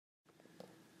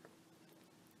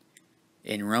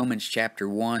In Romans chapter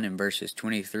 1 and verses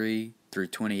 23 through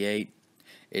 28,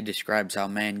 it describes how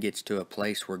man gets to a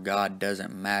place where God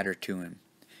doesn't matter to him.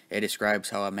 It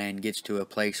describes how a man gets to a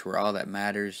place where all that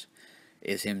matters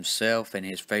is himself and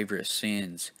his favorite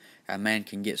sins. A man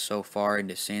can get so far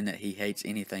into sin that he hates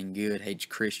anything good, hates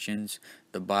Christians,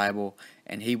 the Bible,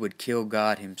 and he would kill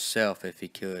God himself if he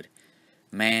could.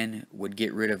 Man would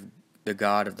get rid of the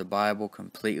God of the Bible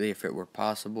completely if it were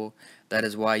possible. That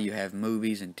is why you have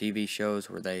movies and TV shows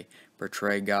where they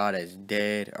portray God as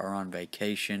dead or on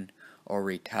vacation or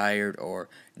retired or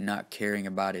not caring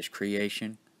about his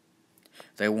creation.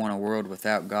 They want a world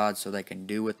without God so they can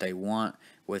do what they want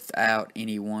without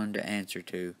anyone to answer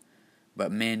to.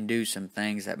 But men do some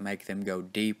things that make them go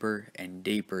deeper and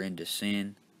deeper into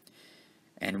sin.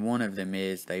 And one of them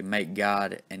is they make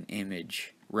God an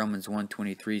image. Romans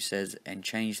 1:23 says, and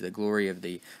change the glory of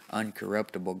the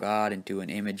uncorruptible God into an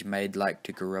image made like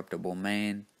to corruptible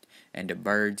man, and to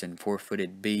birds and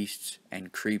four-footed beasts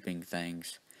and creeping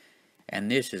things. And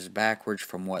this is backwards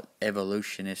from what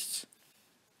evolutionists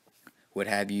would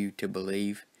have you to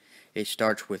believe. It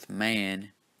starts with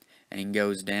man and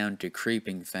goes down to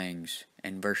creeping things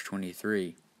in verse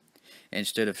 23,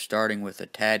 instead of starting with a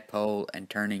tadpole and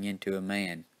turning into a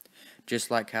man.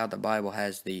 Just like how the Bible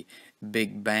has the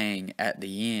Big Bang at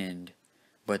the end,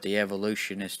 but the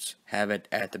evolutionists have it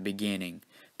at the beginning.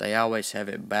 They always have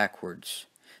it backwards.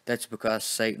 That's because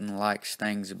Satan likes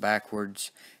things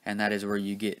backwards, and that is where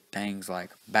you get things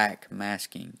like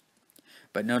backmasking.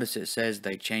 But notice it says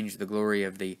they changed the glory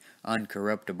of the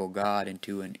uncorruptible God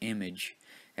into an image.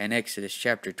 And Exodus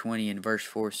chapter 20 and verse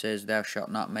 4 says, thou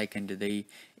shalt not make unto thee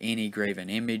any graven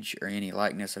image, or any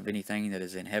likeness of anything that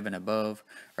is in heaven above,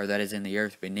 or that is in the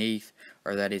earth beneath,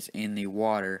 or that is in the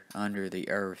water under the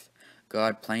earth.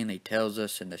 God plainly tells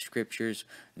us in the scriptures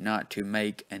not to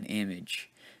make an image.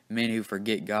 Men who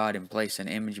forget God and place an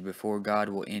image before God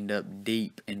will end up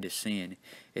deep into sin.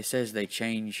 It says they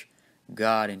change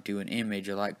God into an image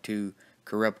like to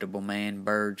corruptible man,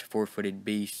 birds, four-footed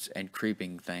beasts, and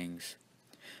creeping things.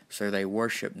 So they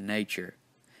worship nature.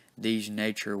 These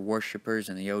nature worshippers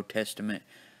in the Old Testament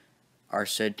are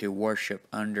said to worship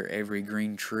under every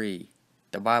green tree.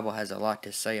 The Bible has a lot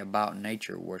to say about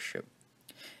nature worship.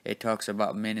 It talks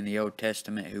about men in the Old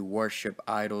Testament who worship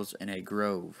idols in a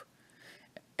grove.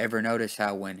 Ever notice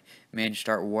how when men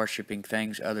start worshiping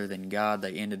things other than God,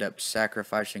 they ended up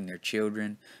sacrificing their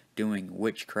children, doing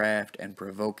witchcraft, and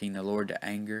provoking the Lord to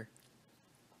anger?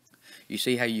 You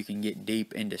see how you can get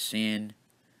deep into sin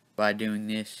by doing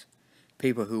this?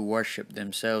 People who worship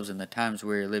themselves in the times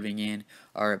we're living in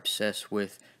are obsessed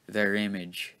with their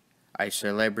image. A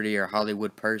celebrity or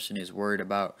Hollywood person is worried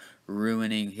about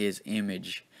ruining his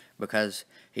image because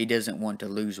he doesn't want to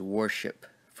lose worship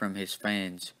from his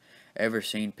fans. Ever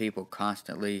seen people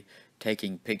constantly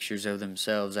taking pictures of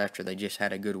themselves after they just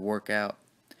had a good workout?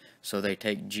 So they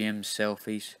take gym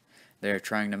selfies. They're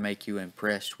trying to make you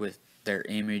impressed with their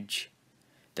image.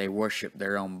 They worship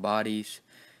their own bodies.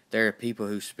 There are people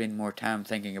who spend more time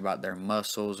thinking about their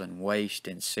muscles and waist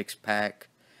and six-pack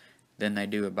than they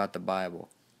do about the Bible.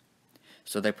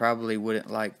 So they probably wouldn't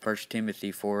like 1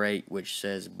 Timothy 4:8, which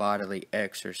says, bodily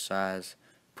exercise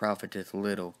profiteth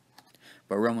little.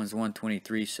 But Romans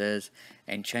 1:23 says,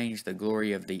 and change the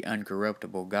glory of the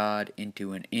uncorruptible God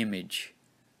into an image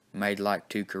made like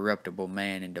to corruptible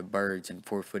man, into birds and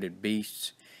four-footed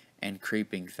beasts and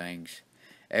creeping things.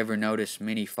 Ever notice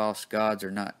many false gods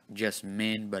are not just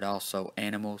men but also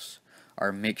animals,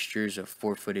 are mixtures of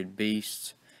four-footed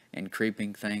beasts and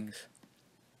creeping things?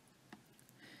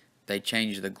 They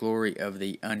change the glory of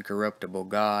the uncorruptible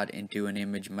God into an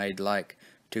image made like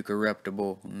to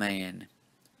corruptible man.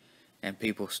 And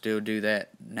people still do that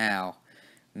now.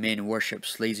 Men worship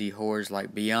sleazy whores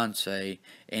like Beyonce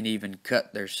and even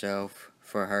cut theirselves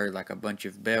for her like a bunch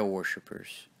of Baal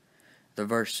worshippers. The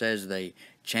verse says they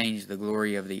change the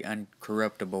glory of the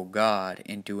uncorruptible God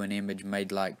into an image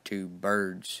made like to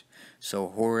birds. So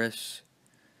Horus,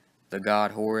 the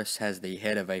god Horus, has the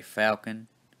head of a falcon.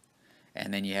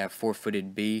 And then you have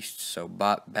four-footed beasts. So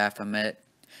Baphomet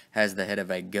has the head of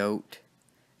a goat.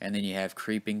 And then you have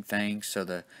creeping things. So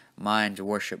the Mayans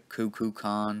worship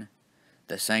Kukulkan,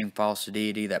 the same false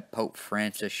deity that Pope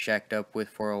Francis shacked up with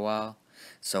for a while.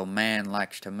 So man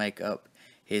likes to make up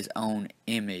his own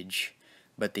image.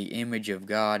 But the image of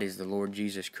God is the Lord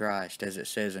Jesus Christ, as it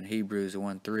says in Hebrews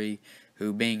 1:3,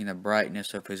 who being the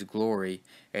brightness of his glory,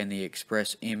 and the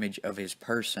express image of his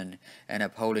person, and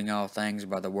upholding all things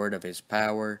by the word of his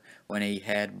power, when he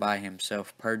had by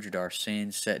himself purged our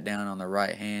sins, sat down on the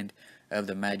right hand of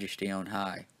the majesty on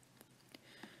high.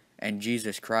 And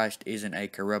Jesus Christ isn't a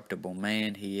corruptible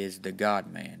man, he is the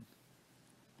God-man.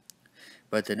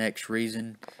 But the next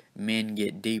reason men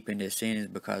get deep into sin is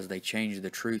because they change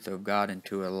the truth of God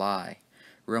into a lie.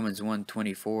 Romans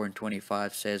 1:24 and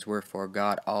 25 says, Wherefore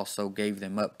God also gave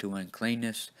them up to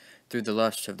uncleanness through the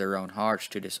lusts of their own hearts,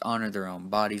 to dishonor their own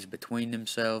bodies between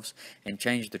themselves, and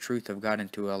changed the truth of God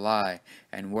into a lie,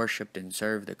 and worshipped and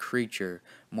served the creature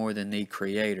more than the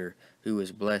Creator, who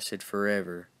is blessed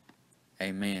forever.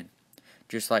 Amen.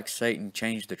 Just like Satan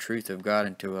changed the truth of God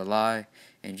into a lie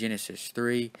in Genesis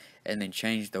 3, and then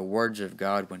changed the words of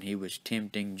God when he was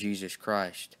tempting Jesus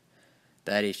Christ.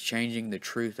 That is changing the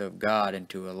truth of God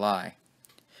into a lie.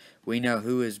 We know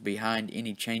who is behind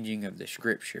any changing of the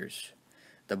Scriptures.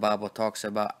 The Bible talks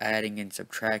about adding and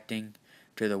subtracting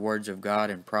to the words of God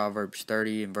in Proverbs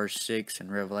 30 and verse 6 and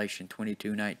Revelation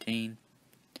 22:19.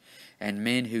 And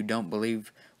men who don't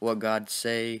believe what God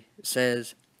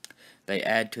says, they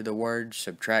add to the words,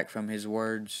 subtract from His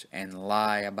words, and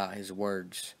lie about His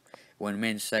words. When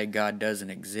men say God doesn't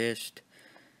exist,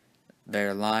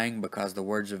 they're lying because the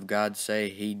words of God say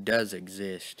He does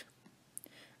exist.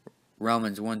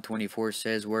 Romans 1:24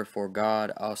 says, Wherefore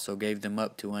God also gave them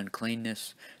up to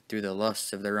uncleanness through the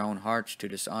lusts of their own hearts, to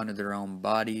dishonor their own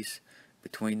bodies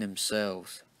between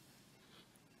themselves.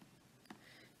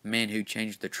 Men who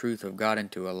change the truth of God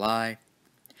into a lie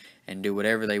and do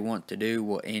whatever they want to do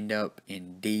will end up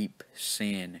in deep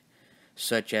sin,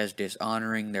 such as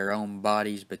dishonoring their own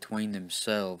bodies between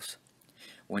themselves.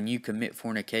 When you commit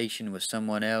fornication with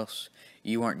someone else,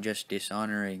 you aren't just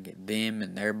dishonoring them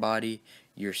and their body,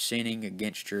 you're sinning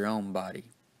against your own body.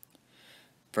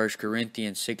 1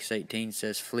 Corinthians 6:18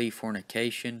 says, Flee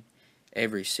fornication.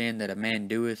 Every sin that a man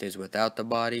doeth is without the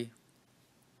body,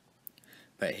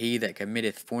 but he that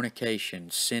committeth fornication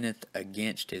sinneth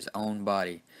against his own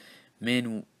body.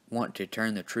 Men want to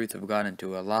turn the truth of God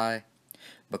into a lie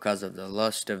because of the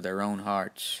lust of their own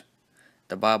hearts.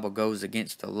 The Bible goes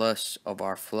against the lusts of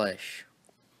our flesh.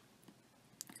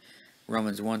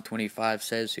 Romans 1:25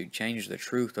 says, Who changed the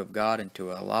truth of God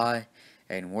into a lie,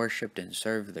 and worshipped and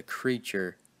served the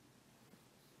creature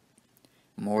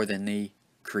more than the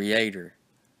Creator,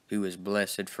 who is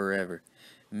blessed forever.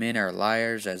 Men are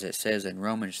liars, as it says in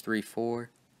Romans 3:4.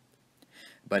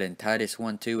 But in Titus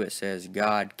 1:2 it says,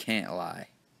 God can't lie.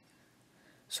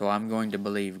 So I'm going to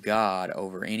believe God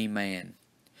over any man.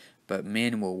 But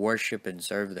men will worship and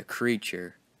serve the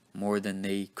creature more than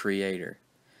the Creator.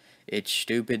 It's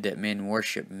stupid that men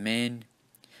worship men,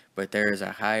 but there is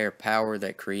a higher power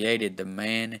that created the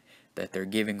man that they're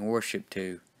giving worship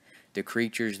to. The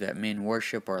creatures that men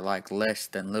worship are like less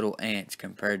than little ants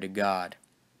compared to God.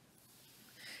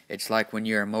 It's like when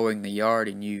you're mowing the yard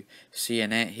and you see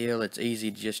an ant hill, it's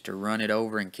easy just to run it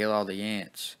over and kill all the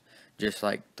ants. Just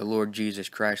like the Lord Jesus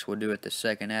Christ will do at the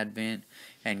second advent,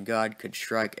 and God could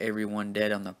strike everyone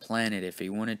dead on the planet if He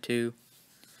wanted to.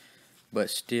 But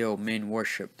still men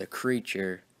worship the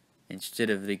creature instead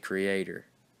of the Creator.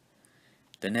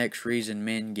 The next reason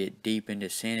men get deep into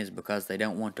sin is because they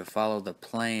don't want to follow the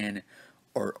plan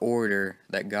or order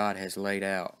that God has laid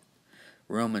out.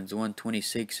 Romans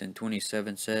 1:26 and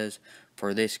 27 says,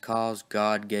 For this cause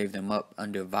God gave them up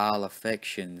unto vile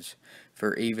affections,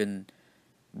 for even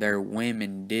their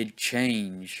women did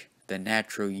change the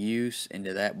natural use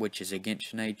into that which is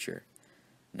against nature.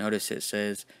 Notice it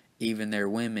says, even their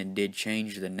women did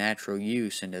change the natural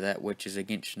use into that which is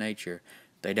against nature.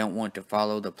 They don't want to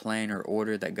follow the plan or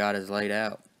order that God has laid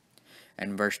out.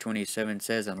 And verse 27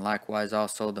 says, And likewise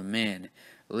also the men,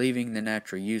 leaving the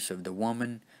natural use of the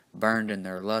woman, burned in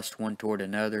their lust one toward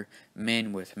another,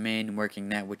 men with men, working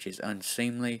that which is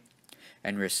unseemly,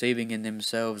 and receiving in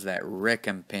themselves that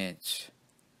recompense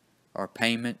or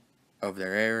payment of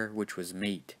their error which was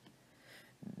meet.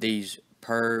 These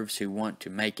pervs who want to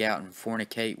make out and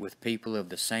fornicate with people of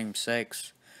the same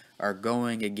sex are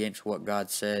going against what God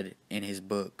said in His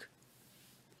book.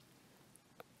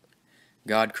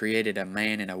 God created a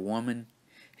man and a woman.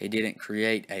 He didn't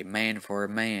create a man for a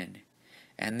man.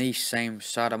 And these same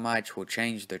sodomites will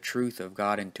change the truth of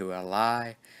God into a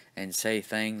lie and say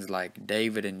things like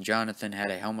David and Jonathan had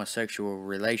a homosexual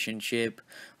relationship,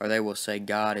 or they will say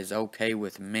God is okay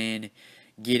with men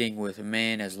getting with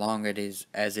men as long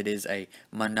as it is a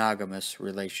monogamous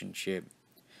relationship.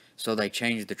 So they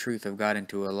change the truth of God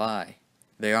into a lie.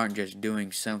 They aren't just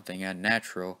doing something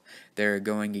unnatural, they're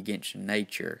going against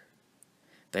nature.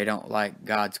 They don't like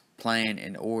God's plan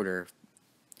and order.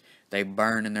 They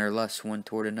burn in their lusts one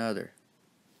toward another.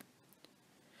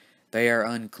 They are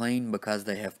unclean because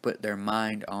they have put their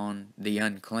mind on the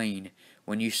unclean.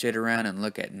 When you sit around and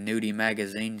look at nudie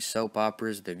magazines, soap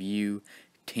operas, The View,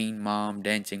 Teen Mom,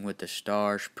 Dancing with the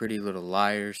Stars, Pretty Little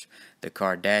Liars, The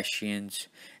Kardashians,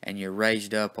 and you're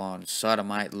raised up on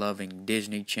sodomite-loving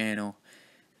Disney Channel,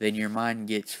 then your mind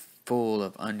gets full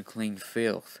of unclean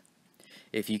filth.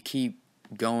 If you keep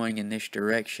going in this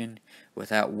direction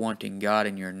without wanting God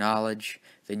in your knowledge,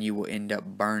 then you will end up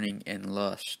burning in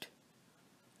lust.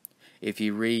 If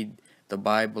you read the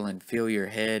Bible and fill your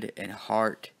head and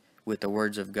heart with the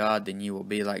words of God, then you will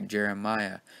be like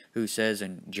Jeremiah, who says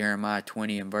in Jeremiah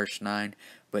 20 and verse 9,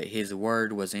 "But his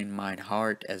word was in mine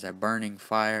heart as a burning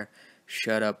fire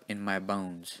shut up in my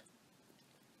bones."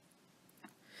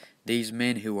 These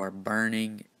men who are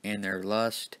burning in their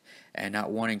lust and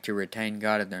not wanting to retain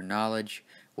God in their knowledge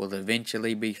will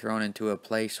eventually be thrown into a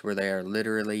place where they are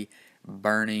literally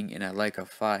burning in a lake of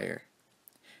fire.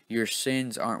 Your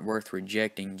sins aren't worth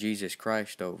rejecting Jesus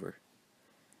Christ over.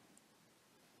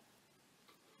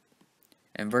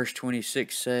 And verse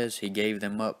 26 says, "He gave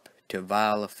them up to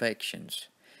vile affections."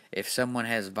 If someone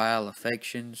has vile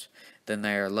affections, then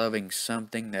they are loving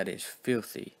something that is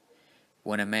filthy.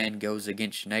 When a man goes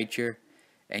against nature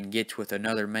and gets with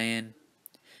another man,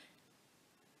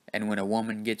 and when a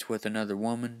woman gets with another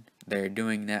woman, they are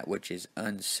doing that which is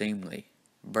unseemly.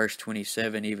 Verse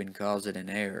 27 even calls it an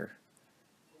error.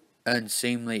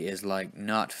 Unseemly is like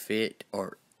not fit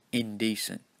or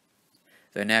indecent.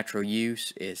 The natural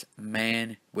use is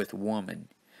man with woman,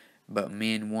 but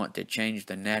men want to change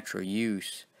the natural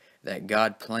use that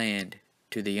God planned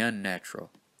to the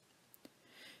unnatural.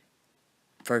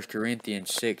 1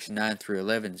 Corinthians 6, 9 through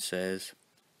 11 says,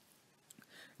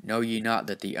 "Know ye not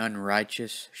that the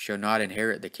unrighteous shall not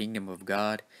inherit the kingdom of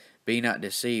God? Be not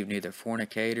deceived, neither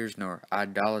fornicators, nor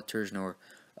idolaters, nor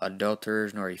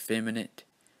adulterers, nor effeminate,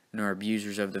 nor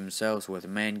abusers of themselves with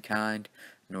mankind,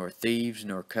 nor thieves,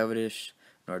 nor covetous,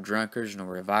 nor drunkards, nor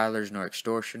revilers, nor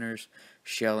extortioners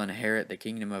shall inherit the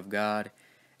kingdom of God.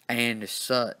 And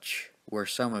such were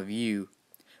some of you,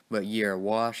 but ye are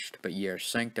washed, but ye are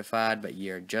sanctified, but ye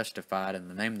are justified in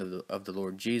the name of the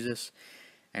Lord Jesus,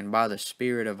 and by the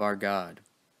Spirit of our God."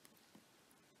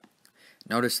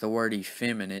 Notice the word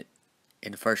effeminate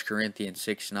in 1 Corinthians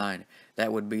 6:9.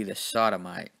 That would be the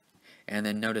sodomite. And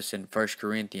then notice in 1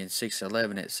 Corinthians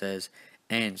 6:11 it says,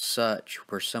 "And such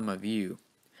were some of you,"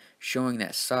 showing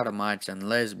that sodomites and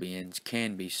lesbians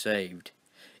can be saved.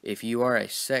 If you are a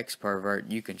sex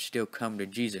pervert, you can still come to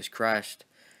Jesus Christ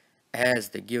as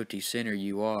the guilty sinner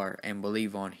you are and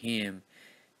believe on Him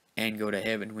and go to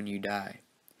heaven when you die.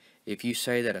 If you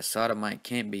say that a sodomite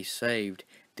can't be saved,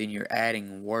 then you're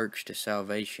adding works to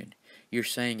salvation. You're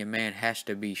saying a man has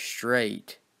to be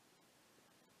straight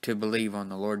to believe on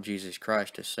the Lord Jesus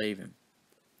Christ to save him.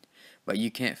 But you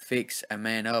can't fix a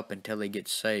man up until he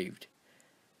gets saved.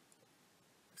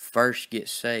 First get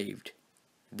saved,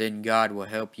 then God will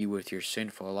help you with your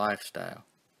sinful lifestyle.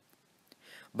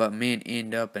 But men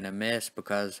end up in a mess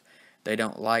because they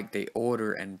don't like the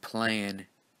order and plan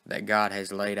that God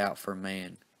has laid out for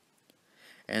man.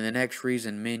 And the next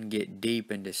reason men get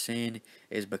deep into sin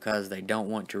is because they don't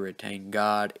want to retain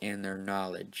God in their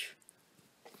knowledge.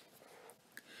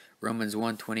 Romans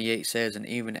 1:28 says, "And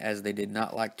even as they did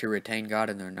not like to retain God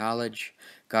in their knowledge,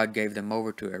 God gave them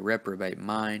over to a reprobate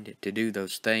mind to do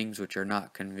those things which are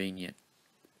not convenient."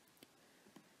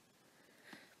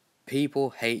 People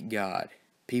hate God.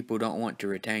 People don't want to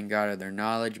retain God in their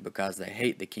knowledge because they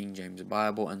hate the King James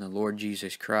Bible and the Lord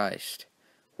Jesus Christ.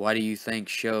 Why do you think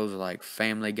shows like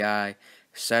Family Guy,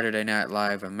 Saturday Night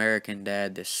Live, American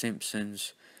Dad, The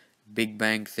Simpsons, Big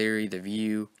Bang Theory, The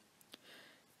View,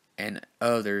 and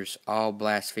others all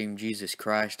blaspheme Jesus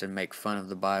Christ and make fun of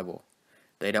the Bible?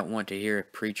 They don't want to hear a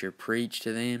preacher preach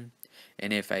to them,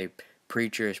 and if a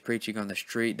preacher is preaching on the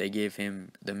street, they give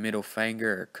him the middle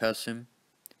finger or cuss him.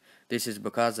 This is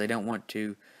because they don't want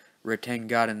to retain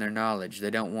God in their knowledge. They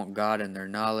don't want God in their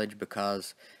knowledge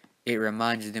because it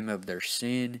reminds them of their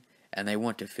sin, and they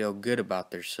want to feel good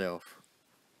about themselves.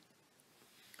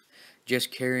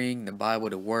 Just carrying the Bible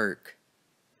to work,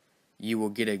 you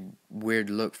will get a weird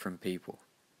look from people.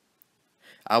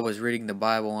 I was reading the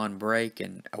Bible on break,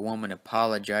 and a woman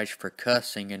apologized for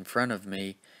cussing in front of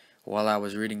me while I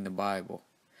was reading the Bible.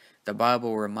 The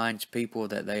Bible reminds people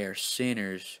that they are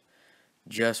sinners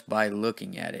just by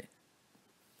looking at it.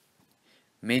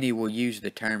 Many will use the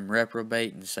term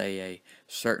reprobate and say a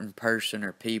certain person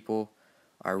or people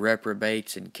are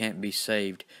reprobates and can't be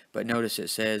saved. But notice it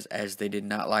says, as they did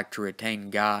not like to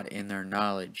retain God in their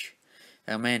knowledge.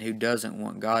 A man who doesn't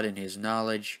want God in his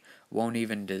knowledge won't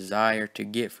even desire to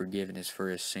get forgiveness for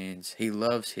his sins. He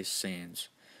loves his sins.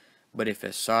 But if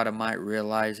a sodomite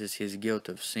realizes his guilt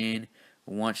of sin,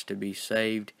 wants to be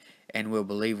saved and will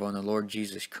believe on the Lord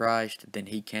Jesus Christ, then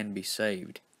he can be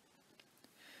saved.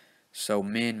 So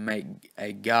men make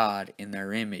a god in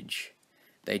their image.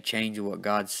 They change what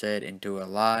God said into a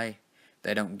lie.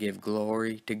 They don't give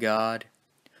glory to God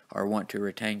or want to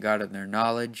retain God in their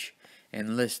knowledge.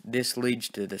 And this leads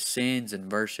to the sins in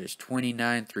verses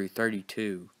 29 through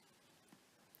 32.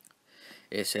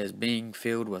 It says, being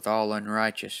filled with all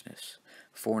unrighteousness,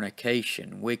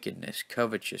 fornication, wickedness,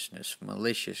 covetousness,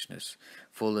 maliciousness,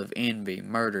 full of envy,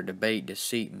 murder, debate,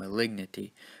 deceit,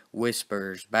 malignity,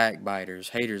 whisperers, backbiters,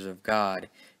 haters of God,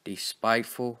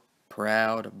 despiteful,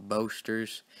 proud,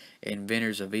 boasters,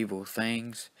 inventors of evil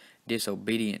things,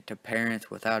 disobedient to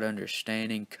parents, without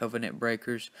understanding, covenant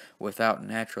breakers, without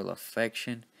natural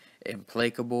affection,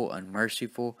 implacable,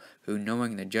 unmerciful, who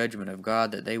knowing the judgment of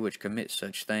God, that they which commit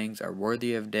such things are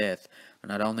worthy of death,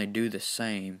 not only do the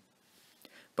same,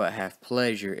 but have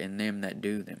pleasure in them that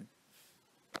do them.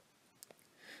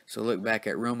 So look back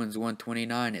at Romans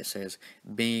 1:29. It says,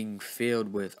 being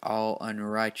filled with all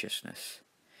unrighteousness.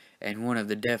 And one of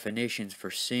the definitions for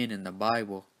sin in the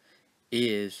Bible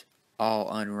is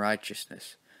all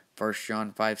unrighteousness. 1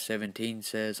 John 5:17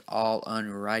 says, all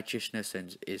unrighteousness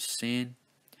is sin,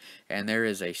 and there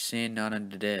is a sin not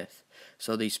unto death.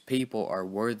 So these people are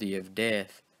worthy of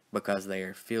death because they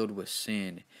are filled with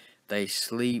sin. They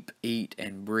sleep, eat,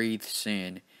 and breathe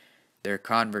sin. Their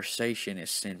conversation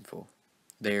is sinful.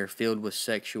 They are filled with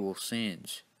sexual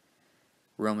sins.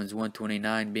 Romans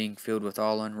 1:29, being filled with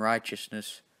all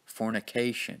unrighteousness,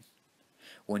 fornication.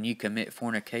 When you commit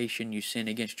fornication, you sin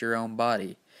against your own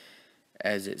body,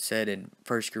 as it said in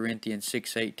 1 Corinthians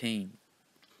 6:18.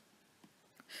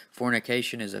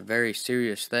 Fornication is a very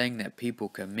serious thing that people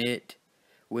commit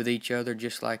with each other,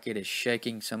 just like it is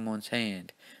shaking someone's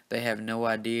hand. They have no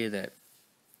idea that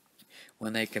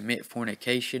when they commit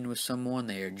fornication with someone,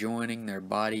 they are joining their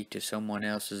body to someone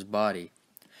else's body.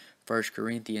 1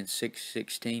 Corinthians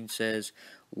 6:16 says,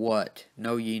 what?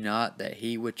 Know ye not that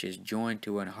he which is joined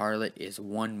to an harlot is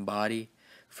one body?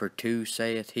 For two,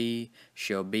 saith he,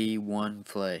 shall be one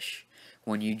flesh.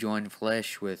 When you join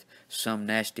flesh with some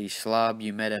nasty slob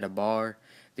you met at a bar,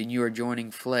 then you are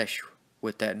joining flesh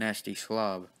with that nasty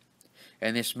slob.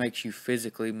 And this makes you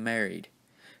physically married.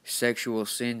 Sexual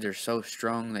sins are so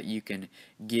strong that you can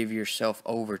give yourself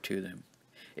over to them.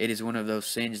 It is one of those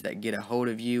sins that get a hold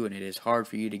of you, and it is hard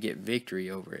for you to get victory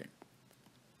over it.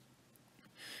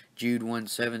 Jude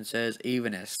 1:7 says,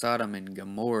 even as Sodom and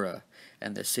Gomorrah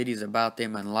and the cities about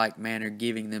them in like manner,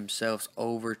 giving themselves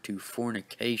over to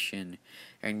fornication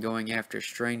and going after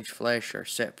strange flesh, are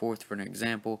set forth for an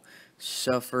example,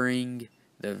 suffering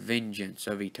the vengeance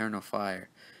of eternal fire.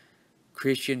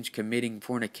 Christians committing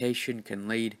fornication can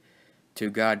lead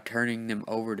to God turning them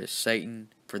over to Satan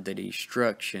for the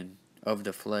destruction of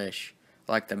the flesh,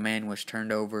 like the man was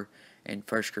turned over in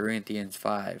 1 Corinthians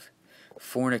 5.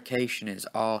 Fornication is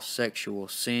all sexual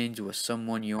sins with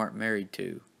someone you aren't married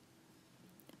to.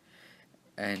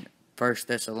 And 1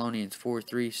 Thessalonians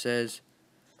 4:3 says,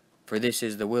 for this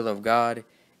is the will of God,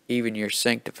 even your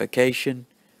sanctification,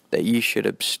 that ye should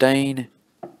abstain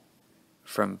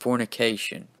from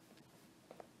fornication.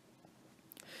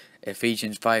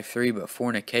 Ephesians 5:3, but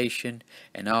fornication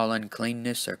and all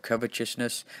uncleanness or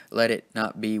covetousness, let it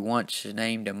not be once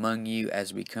named among you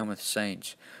as becometh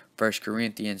saints. 1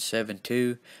 Corinthians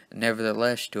 7:2,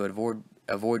 nevertheless, to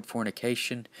avoid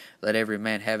fornication, let every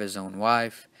man have his own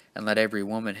wife, and let every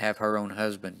woman have her own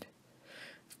husband.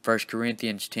 1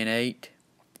 Corinthians 10:8,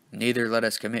 neither let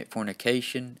us commit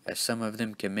fornication, as some of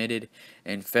them committed,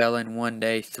 and fell in one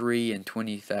day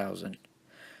 23,000.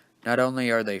 Not only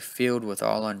are they filled with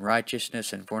all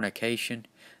unrighteousness and fornication,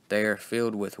 they are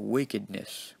filled with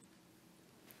wickedness.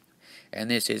 And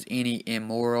this is any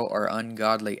immoral or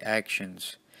ungodly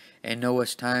actions. In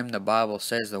Noah's time, the Bible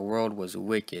says the world was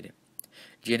wicked.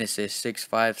 Genesis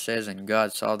 6:5 says, and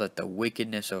God saw that the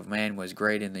wickedness of man was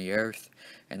great in the earth,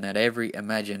 and that every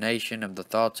imagination of the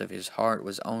thoughts of his heart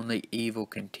was only evil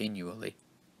continually.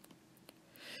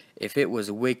 If it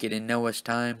was wicked in Noah's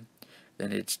time,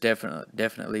 then it's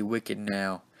definitely wicked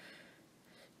now.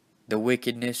 The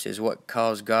wickedness is what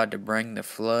caused God to bring the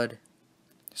flood.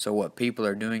 So what people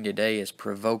are doing today is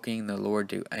provoking the Lord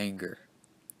to anger.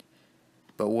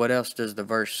 But what else does the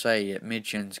verse say? It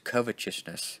mentions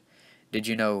covetousness. Did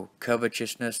you know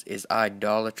covetousness is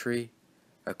idolatry,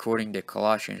 according to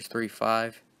Colossians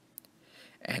 3:5?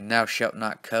 And thou shalt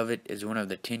not covet is one of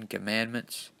the 10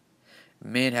 commandments.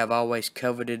 Men have always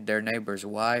coveted their neighbor's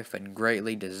wife and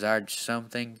greatly desired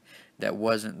something that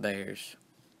wasn't theirs.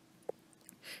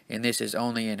 And this is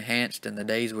only enhanced in the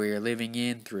days we are living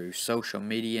in through social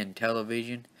media and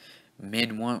television.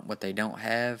 Men want what they don't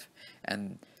have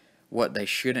and what they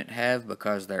shouldn't have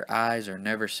because their eyes are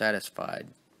never satisfied.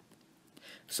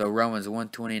 So Romans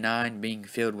 1:29, being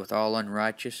filled with all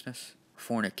unrighteousness,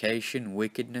 fornication,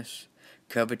 wickedness,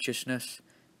 covetousness,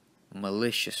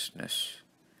 maliciousness.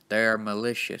 They are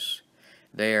malicious.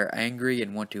 They are angry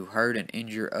and want to hurt and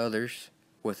injure others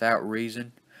without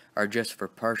reason or just for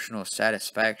personal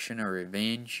satisfaction or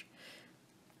revenge.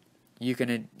 You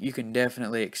can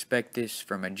definitely expect this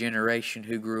from a generation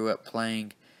who grew up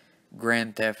playing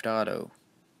Grand Theft Auto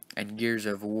and Gears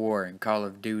of War and Call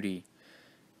of Duty.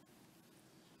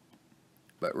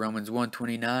 But Romans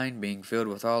 1:29, being filled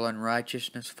with all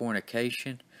unrighteousness,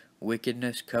 fornication,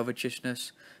 wickedness,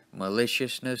 covetousness,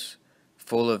 maliciousness,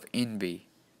 full of envy.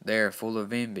 They are full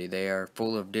of envy. They are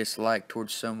full of dislike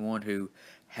towards someone who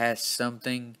has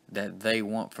something that they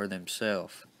want for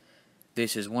themselves.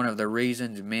 This is one of the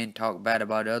reasons men talk bad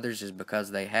about others, is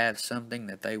because they have something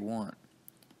that they want.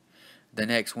 The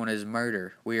next one is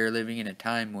murder. We are living in a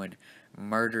time when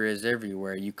murder is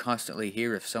everywhere. You constantly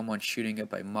hear of someone shooting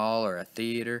up a mall or a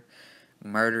theater.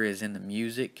 Murder is in the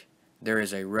music. There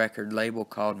is a record label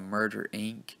called Murder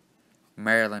Inc.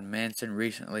 Marilyn Manson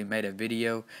recently made a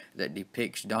video that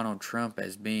depicts Donald Trump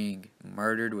as being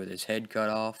murdered with his head cut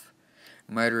off.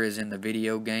 Murder is in the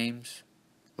video games.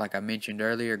 Like I mentioned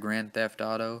earlier, Grand Theft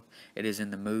Auto. It is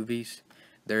in the movies.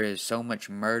 There is so much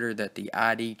murder that the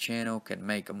ID channel can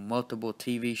make multiple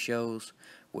TV shows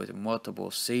with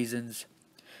multiple seasons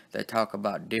that talk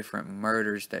about different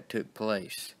murders that took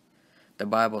place. The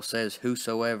Bible says,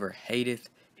 whosoever hateth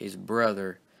his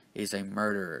brother is a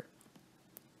murderer.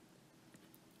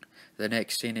 The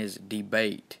next sin is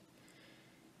debate.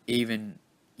 Even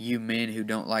you men who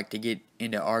don't like to get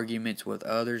into arguments with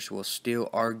others will still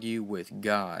argue with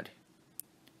God.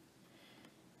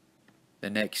 The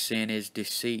next sin is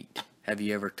deceit. Have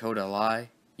you ever told a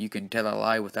lie? You can tell a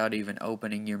lie without even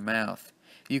opening your mouth.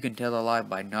 You can tell a lie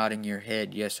by nodding your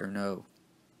head yes or no.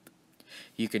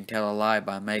 You can tell a lie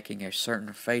by making a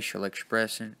certain facial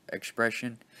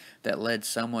expression that led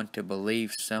someone to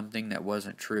believe something that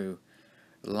wasn't true.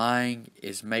 Lying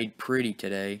is made pretty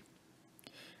today,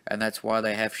 and that's why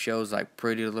they have shows like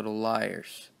Pretty Little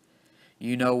Liars.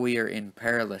 You know we are in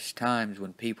perilous times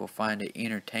when people find it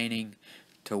entertaining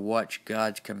to watch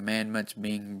God's commandments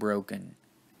being broken.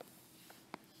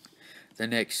 The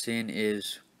next sin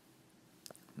is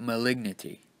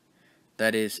malignity.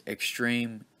 That is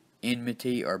extreme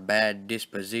enmity or bad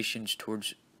dispositions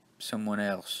towards someone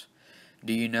else.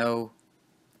 Do you know,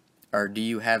 or do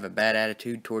you have a bad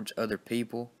attitude towards other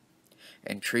people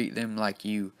and treat them like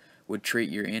you would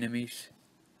treat your enemies?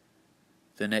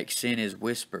 The next sin is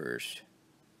whisperers.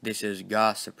 This is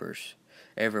gossipers.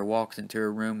 Ever walked into a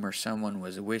room where someone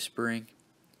was whispering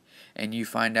and you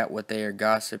find out what they are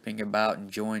gossiping about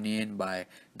and join in by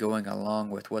going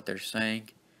along with what they're saying?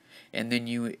 And then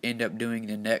you end up doing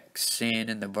the next sin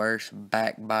in the verse,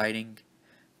 backbiting,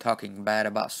 talking bad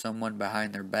about someone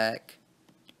behind their back.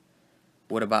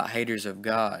 What about haters of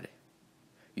God?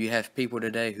 You have people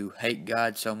today who hate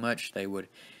God so much they would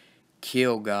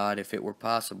kill God if it were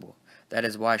possible. That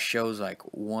is why shows like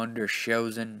Wonder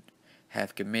Chosen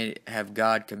have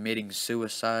God committing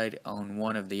suicide on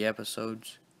one of the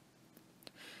episodes.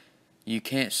 You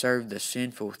can't serve the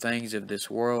sinful things of this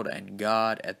world and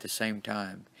God at the same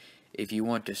time. If you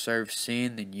want to serve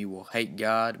sin, then you will hate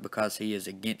God because He is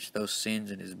against those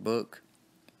sins in His book.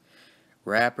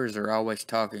 Rappers are always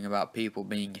talking about people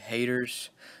being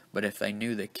haters, but if they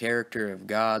knew the character of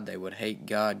God, they would hate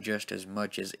God just as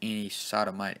much as any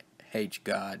sodomite hates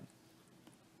God.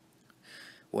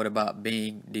 What about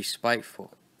being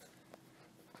despiteful?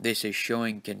 This is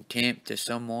showing contempt to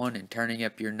someone and turning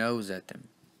up your nose at them.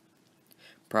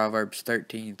 Proverbs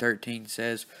 13:13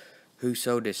 says,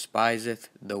 whoso despiseth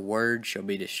the word shall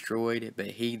be destroyed,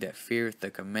 but he that feareth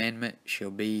the commandment shall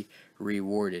be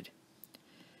rewarded.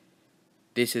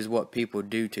 This is what people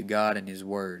do to God and His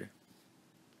word.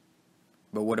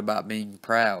 But what about being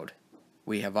proud?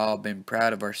 We have all been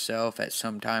proud of ourselves at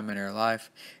some time in our life,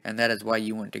 and that is why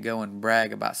you want to go and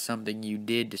brag about something you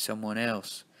did to someone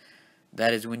else.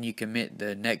 That is when you commit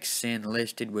the next sin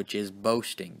listed, which is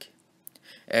boasting.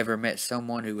 Ever met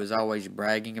someone who is always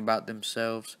bragging about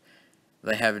themselves?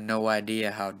 They have no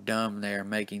idea how dumb they are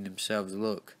making themselves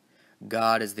look.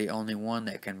 God is the only one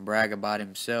that can brag about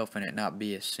Himself and it not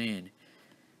be a sin.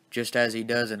 Just as He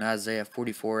does in Isaiah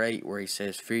 44:8, where He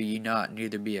says, fear ye not,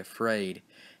 neither be afraid.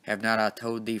 Have not I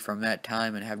told thee from that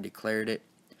time, and have declared it?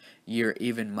 Ye are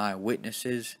even my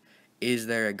witnesses. Is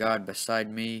there a God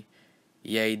beside me?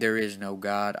 Yea, there is no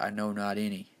God, I know not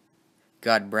any.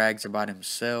 God brags about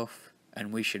Himself,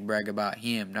 and we should brag about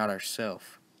Him, not ourselves.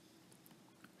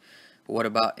 What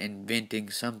about inventing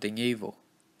something evil?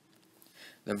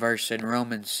 The verse in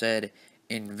Romans said,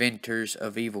 inventors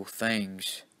of evil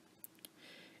things.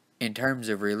 In terms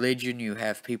of religion, you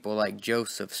have people like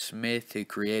Joseph Smith, who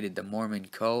created the Mormon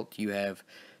cult. You have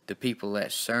the people at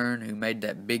CERN who made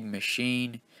that big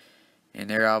machine, and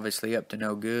they're obviously up to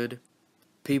no good.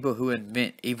 People who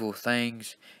invent evil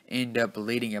things end up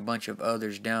leading a bunch of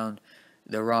others down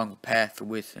the wrong path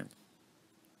with them.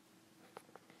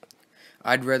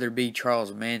 I'd rather be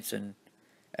Charles Manson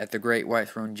at the Great White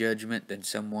Throne Judgment than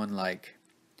someone like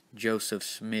Joseph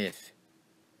Smith.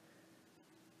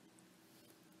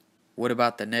 What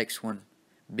about the next one?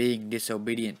 Being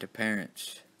disobedient to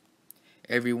parents.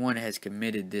 Everyone has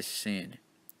committed this sin.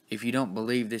 If you don't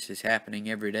believe this is happening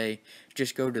every day,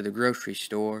 just go to the grocery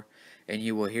store and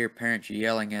you will hear parents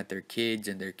yelling at their kids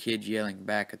and their kids yelling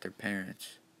back at their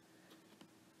parents.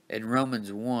 In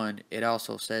Romans 1, it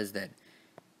also says that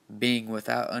being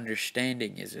without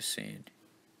understanding is a sin.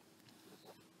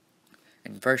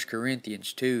 In 1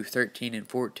 Corinthians 2:13 and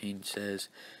 14 says,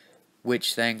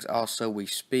 which things also we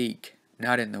speak,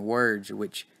 not in the words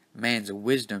which man's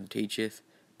wisdom teacheth,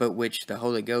 but which the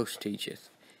Holy Ghost teacheth,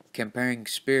 comparing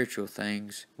spiritual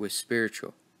things with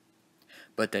spiritual.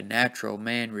 But the natural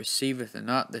man receiveth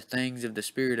not the things of the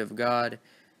Spirit of God,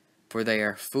 for they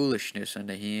are foolishness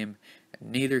unto him,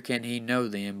 neither can he know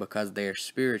them, because they are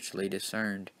spiritually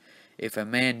discerned. If a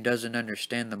man doesn't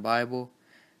understand the Bible,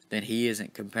 then he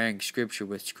isn't comparing Scripture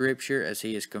with Scripture as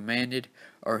he is commanded,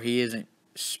 or he isn't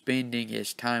spending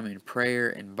his time in prayer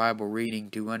and Bible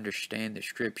reading to understand the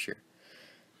Scripture.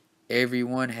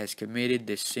 Everyone has committed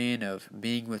the sin of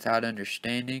being without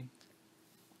understanding,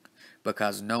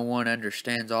 because no one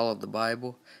understands all of the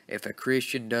Bible. If a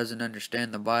Christian doesn't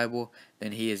understand the Bible,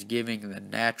 then he is giving the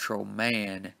natural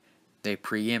man the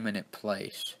preeminent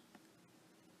place.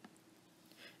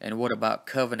 And what about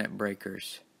covenant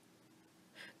breakers?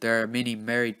 There are many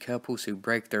married couples who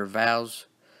break their vows,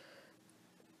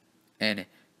 and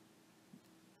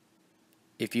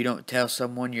if you don't tell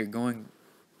someone you're going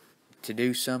to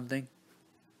do something,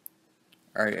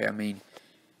 or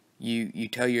you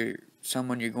tell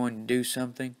someone you're going to do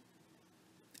something,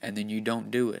 and then you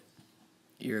don't do it,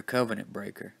 you're a covenant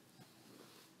breaker.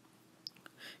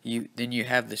 Then you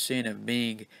have the sin of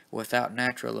being without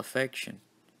natural affection.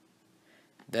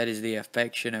 That is the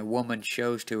affection a woman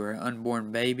shows to her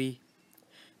unborn baby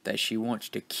that she wants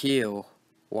to kill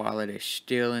while it is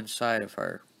still inside of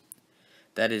her.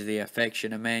 That is the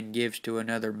affection a man gives to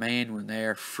another man when they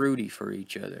are fruity for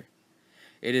each other.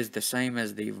 It is the same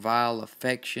as the vile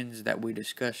affections that we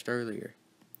discussed earlier.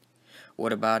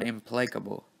 What about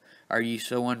implacable? Are you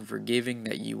so unforgiving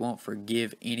that you won't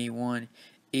forgive anyone,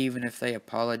 even if they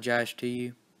apologize to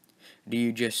you? Do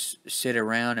you just sit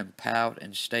around and pout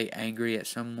and stay angry at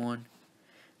someone?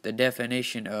 The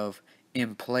definition of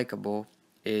implacable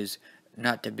is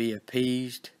not to be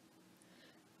appeased,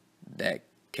 that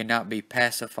cannot be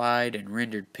pacified and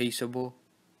rendered peaceable,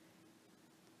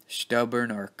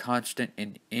 stubborn or constant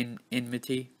in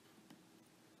enmity.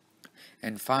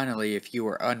 And finally, if you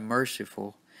are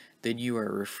unmerciful, then you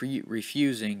are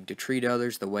refusing to treat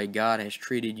others the way God has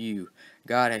treated you.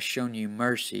 God has shown you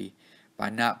mercy by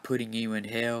not putting you in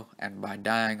hell and by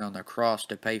dying on the cross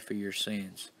to pay for your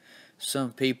sins.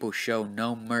 Some people show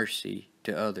no mercy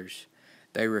to others.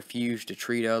 They refuse to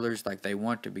treat others like they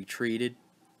want to be treated.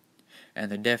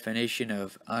 And the definition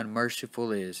of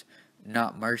unmerciful is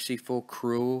not merciful,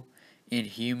 cruel,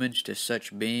 inhuman to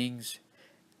such beings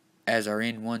as are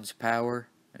in one's power,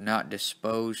 not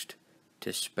disposed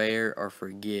to spare or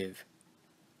forgive.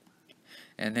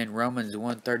 And then Romans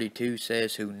 1:32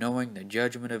 says, who knowing the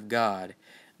judgment of God,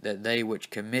 that they which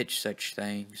commit such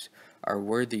things are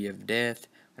worthy of death,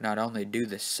 not only do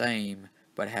the same,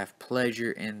 but have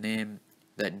pleasure in them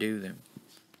that do them.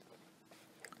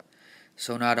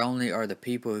 So not only are the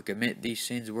people who commit these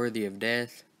sins worthy of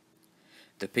death,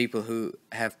 the people who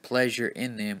have pleasure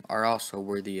in them are also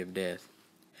worthy of death.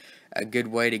 A good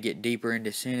way to get deeper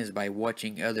into sin is by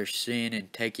watching others sin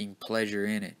and taking pleasure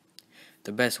in it.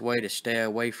 The best way to stay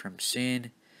away from sin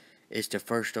is to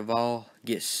first of all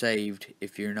get saved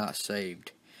if you're not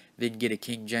saved. Then get a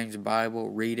King James Bible,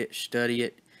 read it, study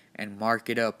it, and mark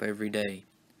it up every day.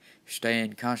 Stay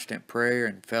in constant prayer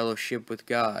and fellowship with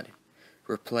God.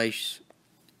 Replace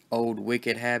old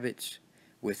wicked habits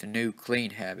with new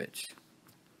clean habits.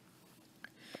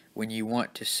 When you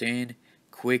want to sin,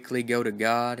 quickly go to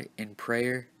God in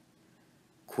prayer.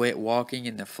 Quit walking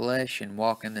in the flesh and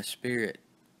walk in the Spirit.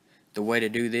 The way to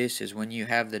do this is when you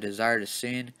have the desire to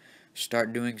sin,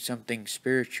 start doing something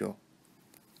spiritual.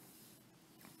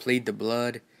 Plead the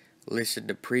blood, listen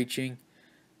to preaching,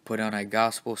 Put on a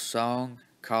gospel song,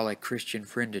 call a Christian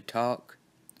friend to talk.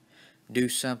 Do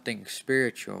something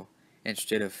spiritual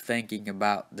instead of thinking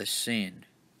about the sin.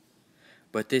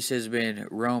 But this has been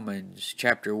Romans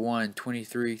chapter 1,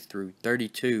 23 through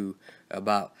 32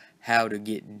 about how to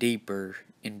get deeper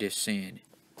into sin.